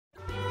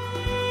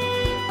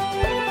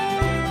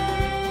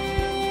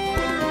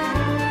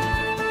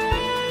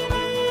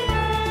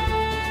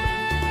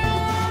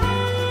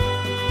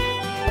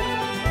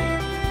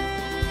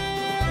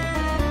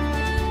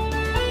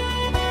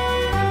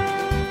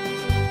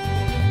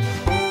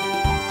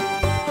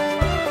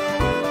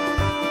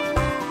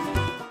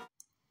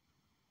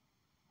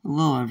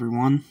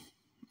everyone.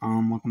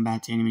 Welcome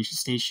back to Animation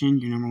Station,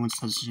 your number one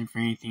station for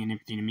anything and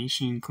everything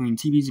animation, including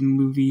TVs and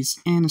movies,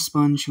 and a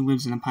sponge who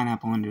lives in a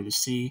pineapple under the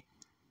sea.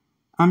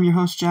 I'm your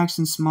host,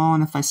 Jackson Small,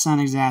 and if I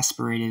sound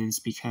exasperated, it's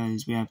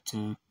because we have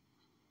to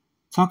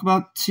talk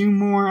about 2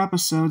 more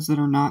episodes that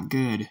are not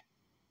good.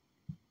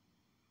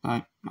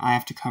 But I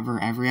have to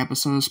cover every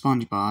episode of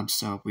SpongeBob,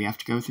 so we have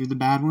to go through the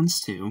bad ones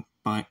too.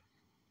 But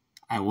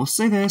I will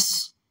say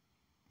this,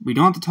 we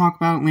don't have to talk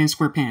about Atlantic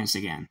Square Pants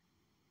again.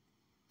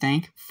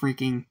 Thank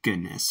freaking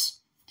goodness.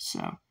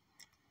 So,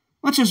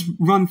 let's just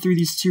run through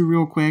these 2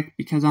 real quick,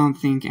 because I don't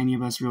think any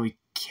of us really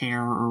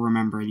care or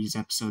remember these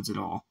episodes at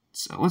all.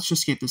 So, let's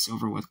just get this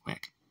over with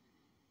quick.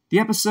 The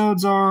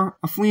episodes are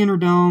A Flea in Her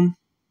Dome,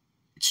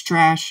 it's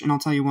trash, and I'll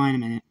tell you why in a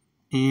minute,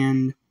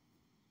 and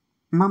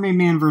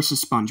Mermaidman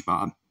vs.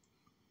 SpongeBob.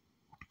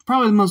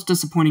 Probably the most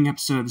disappointing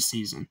episode of the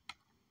season.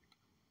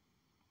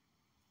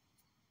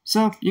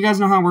 So, you guys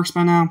know how it works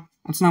by now.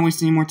 Let's not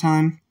waste any more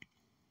time.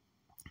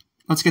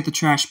 Let's get the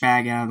trash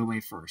bag out of the way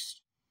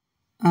first.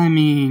 I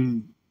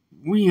mean,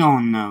 we all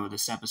know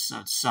this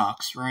episode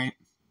sucks, right?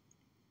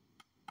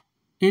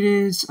 It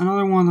is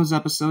another one of those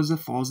episodes that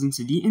falls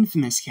into the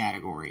infamous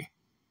category.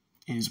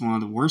 It is one of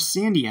the worst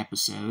Sandy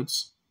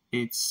episodes.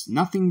 It's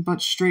nothing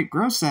but straight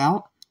gross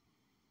out.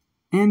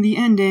 And the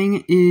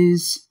ending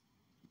is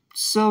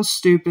so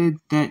stupid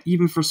that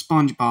even for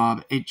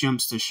SpongeBob, it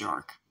jumps the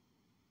shark.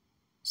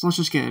 So let's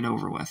just get it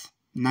over with.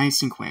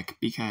 Nice and quick,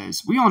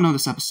 because we all know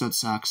this episode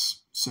sucks,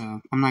 so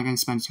I'm not going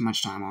to spend too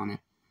much time on it.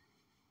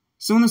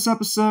 So in this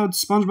episode,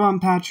 SpongeBob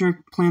and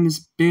Patrick plan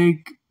this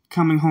big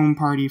coming home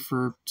party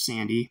for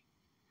Sandy,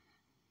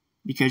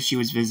 because she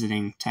was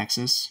visiting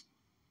Texas.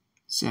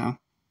 So,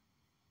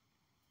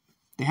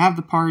 they have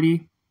the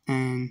party,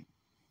 and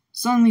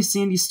suddenly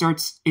Sandy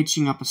starts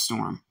itching up a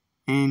storm,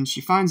 and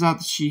she finds out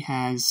that she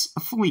has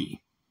a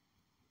flea.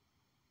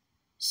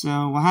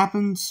 So what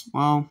happens?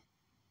 Well,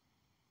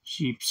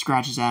 she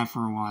scratches at it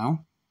for a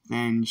while,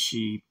 then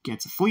she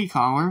gets a flea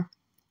collar,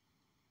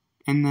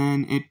 and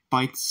then it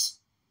bites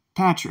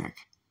Patrick.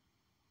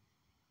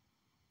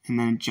 And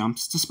then it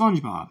jumps to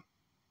SpongeBob.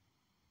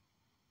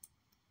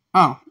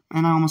 Oh,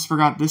 and I almost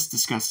forgot this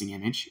disgusting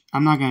image.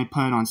 I'm not going to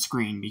put it on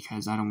screen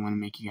because I don't want to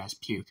make you guys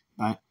puke,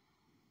 but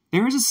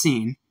there is a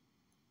scene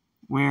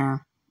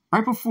where,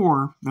 right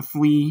before the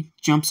flea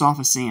jumps off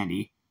of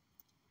Sandy,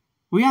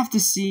 we have to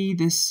see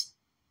this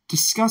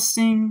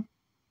disgusting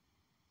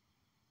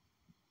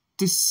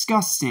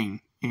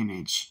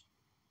image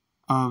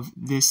of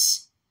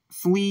this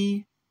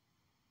flea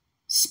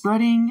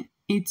spreading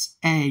its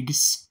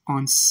eggs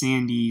on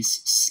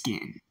Sandy's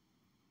skin.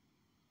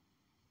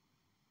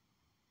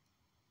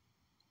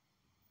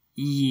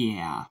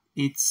 Yeah,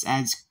 it's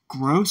as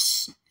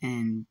gross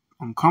and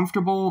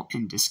uncomfortable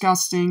and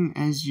disgusting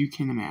as you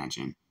can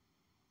imagine.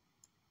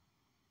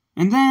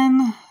 And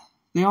then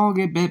they all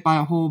get bit by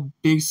a whole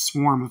big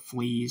swarm of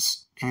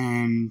fleas,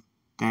 and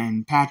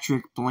then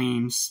Patrick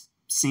blames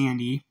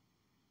Sandy.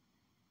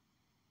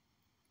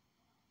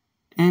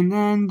 And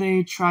then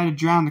they try to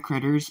drown the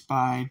critters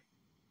by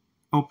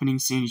opening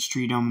Sandy's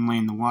tree dome and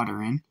laying the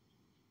water in.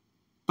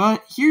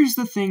 But here's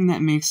the thing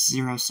that makes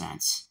 0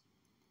 sense.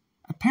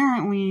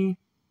 Apparently,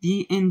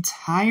 the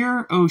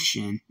entire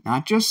ocean,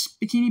 not just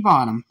Bikini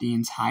Bottom, the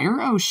entire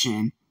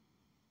ocean,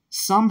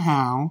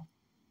 somehow,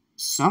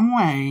 some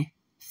way,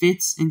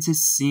 fits into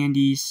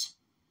Sandy's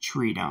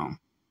tree dome.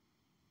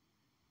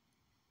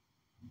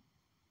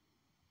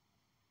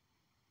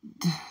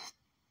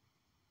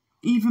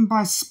 Even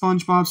by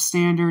SpongeBob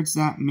standards,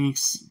 that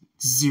makes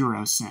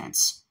 0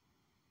 sense.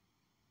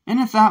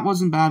 And if that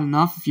wasn't bad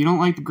enough, if you don't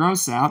like the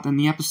gross out, then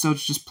the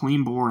episode's just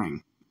plain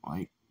boring.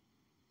 Like,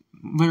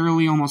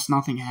 literally almost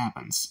nothing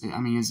happens. I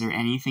mean, is there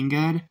anything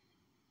good?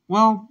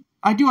 Well,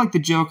 I do like the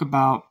joke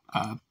about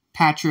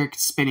Patrick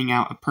spitting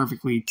out a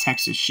perfectly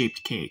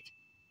Texas-shaped cake.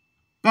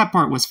 That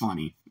part was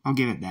funny. I'll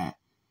give it that.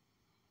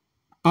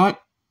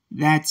 But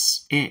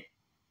that's it.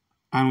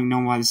 I don't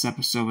know why this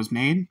episode was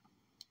made.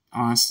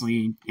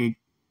 Honestly,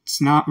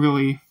 it's not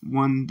really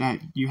one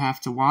that you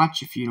have to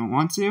watch if you don't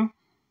want to.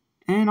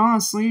 And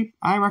honestly,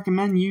 I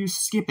recommend you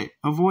skip it.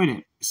 Avoid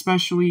it.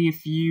 Especially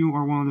if you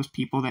are one of those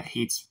people that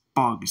hates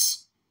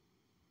bugs.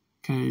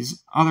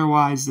 Because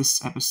otherwise,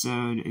 this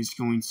episode is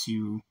going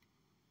to,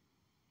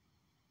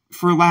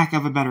 for lack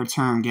of a better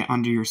term, get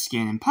under your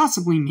skin and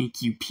possibly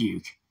make you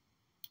puke.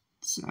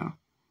 So,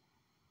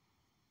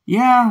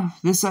 yeah,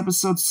 this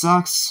episode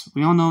sucks.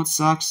 We all know it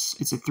sucks.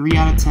 It's a 3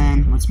 out of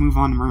 10. Let's move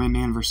on to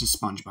Mermaidman vs.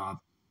 SpongeBob.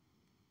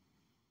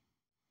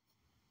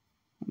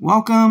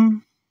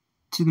 Welcome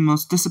to the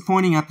most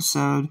disappointing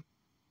episode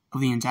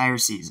of the entire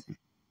season.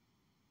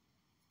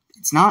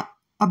 It's not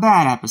a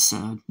bad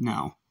episode,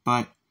 no,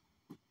 but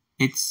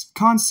its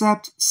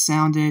concept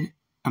sounded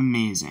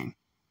amazing.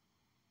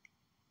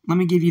 Let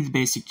me give you the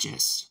basic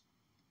gist.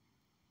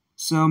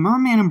 So,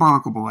 Merman and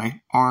Barnacle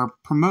Boy are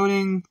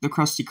promoting the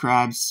Krusty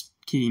Krab's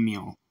kiddie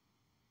meal.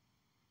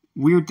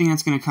 Weird thing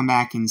that's going to come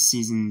back in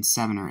season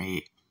 7 or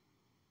 8.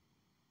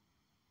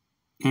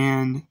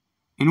 And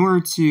in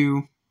order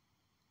to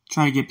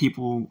try to get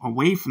people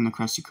away from the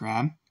Krusty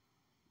Krab.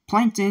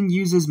 Plankton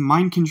uses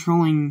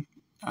mind-controlling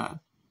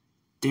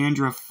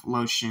dandruff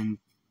lotion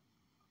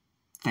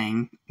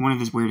thing, one of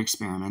his weird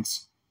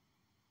experiments,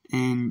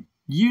 and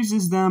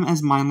uses them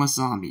as mindless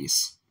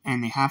zombies,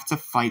 and they have to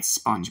fight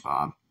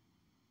SpongeBob.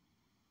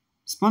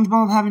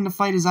 SpongeBob having to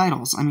fight his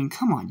idols. I mean,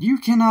 come on, you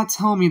cannot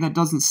tell me that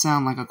doesn't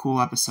sound like a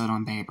cool episode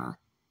on paper.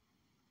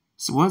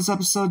 So what does this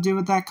episode do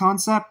with that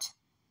concept?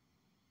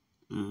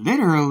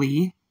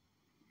 Literally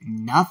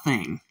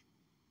nothing.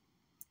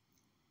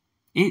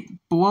 It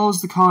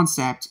blows the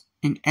concept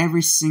in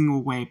every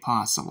single way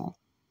possible,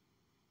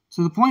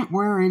 to the point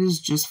where it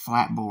is just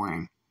flat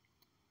boring.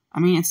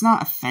 I mean, it's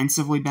not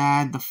offensively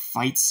bad, the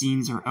fight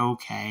scenes are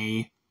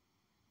okay,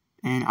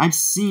 and I've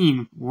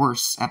seen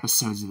worse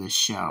episodes of this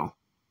show.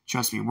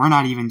 Trust me, we're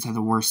not even to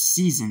the worst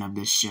season of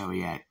this show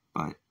yet,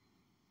 but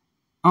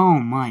oh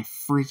my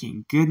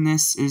freaking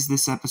goodness, is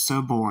this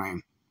episode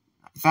boring.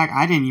 In fact,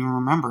 I didn't even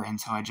remember it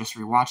until I just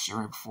rewatched it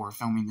right before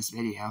filming this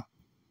video,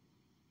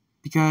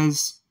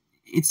 because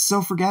it's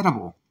so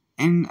forgettable.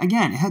 And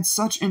again, it had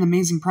such an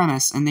amazing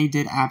premise, and they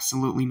did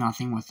absolutely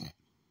nothing with it.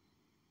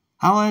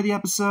 Highlight of the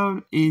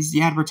episode is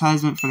the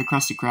advertisement for the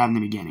Krusty Krab in the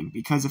beginning,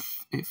 because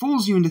if it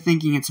fools you into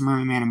thinking it's a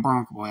Mermaidman and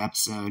Barnacle Boy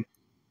episode,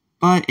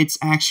 but it's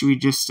actually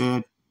just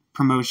a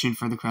promotion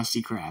for the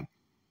Krusty Krab.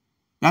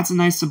 That's a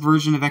nice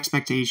subversion of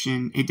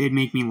expectation. It did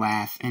make me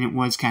laugh, and it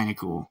was kind of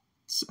cool.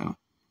 So,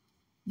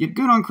 yeah,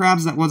 good on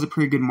Krabs. That was a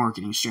pretty good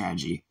marketing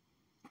strategy.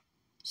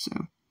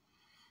 So,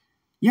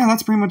 yeah,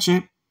 that's pretty much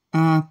it.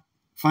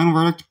 Final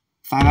verdict,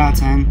 5 out of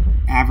 10.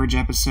 Average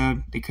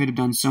episode. They could have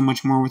done so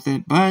much more with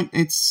it, but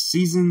it's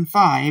season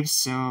 5,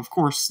 so of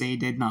course they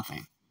did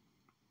nothing.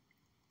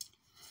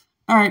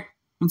 Alright,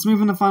 let's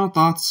move into final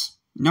thoughts.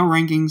 No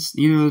rankings.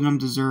 Neither of them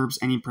deserves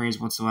any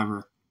praise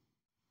whatsoever.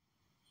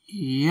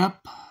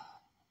 Yep.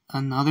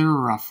 Another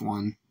rough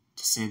one,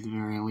 to say the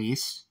very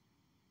least.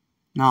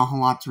 Not a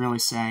whole lot to really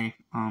say.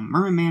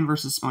 Mermaidman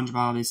vs.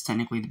 SpongeBob is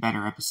technically the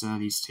better episode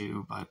of these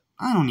two, but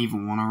I don't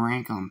even want to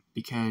rank them,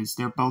 because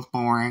they're both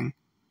boring,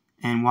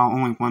 and while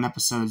only one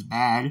episode is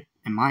bad,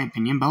 in my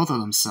opinion, both of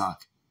them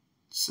suck.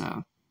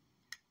 So,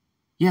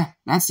 yeah,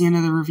 that's the end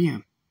of the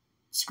review.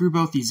 Screw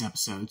both these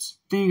episodes.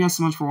 Thank you guys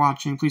so much for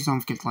watching. Please don't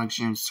forget to like,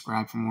 share, and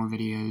subscribe for more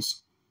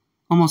videos.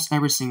 Almost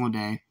every single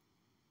day.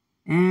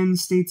 And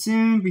stay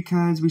tuned,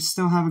 because we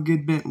still have a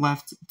good bit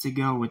left to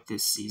go with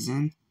this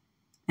season.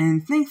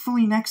 And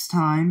thankfully next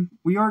time,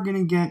 we are going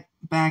to get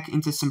back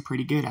into some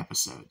pretty good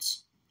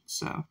episodes.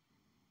 So,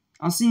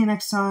 I'll see you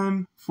next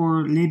time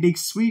for Les Big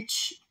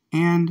Switch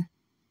and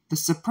the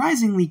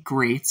surprisingly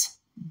great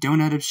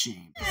Donut of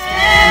Shame. We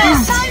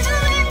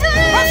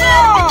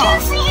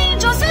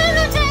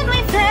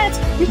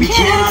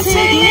cannot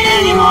take it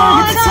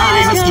anymore, the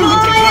time has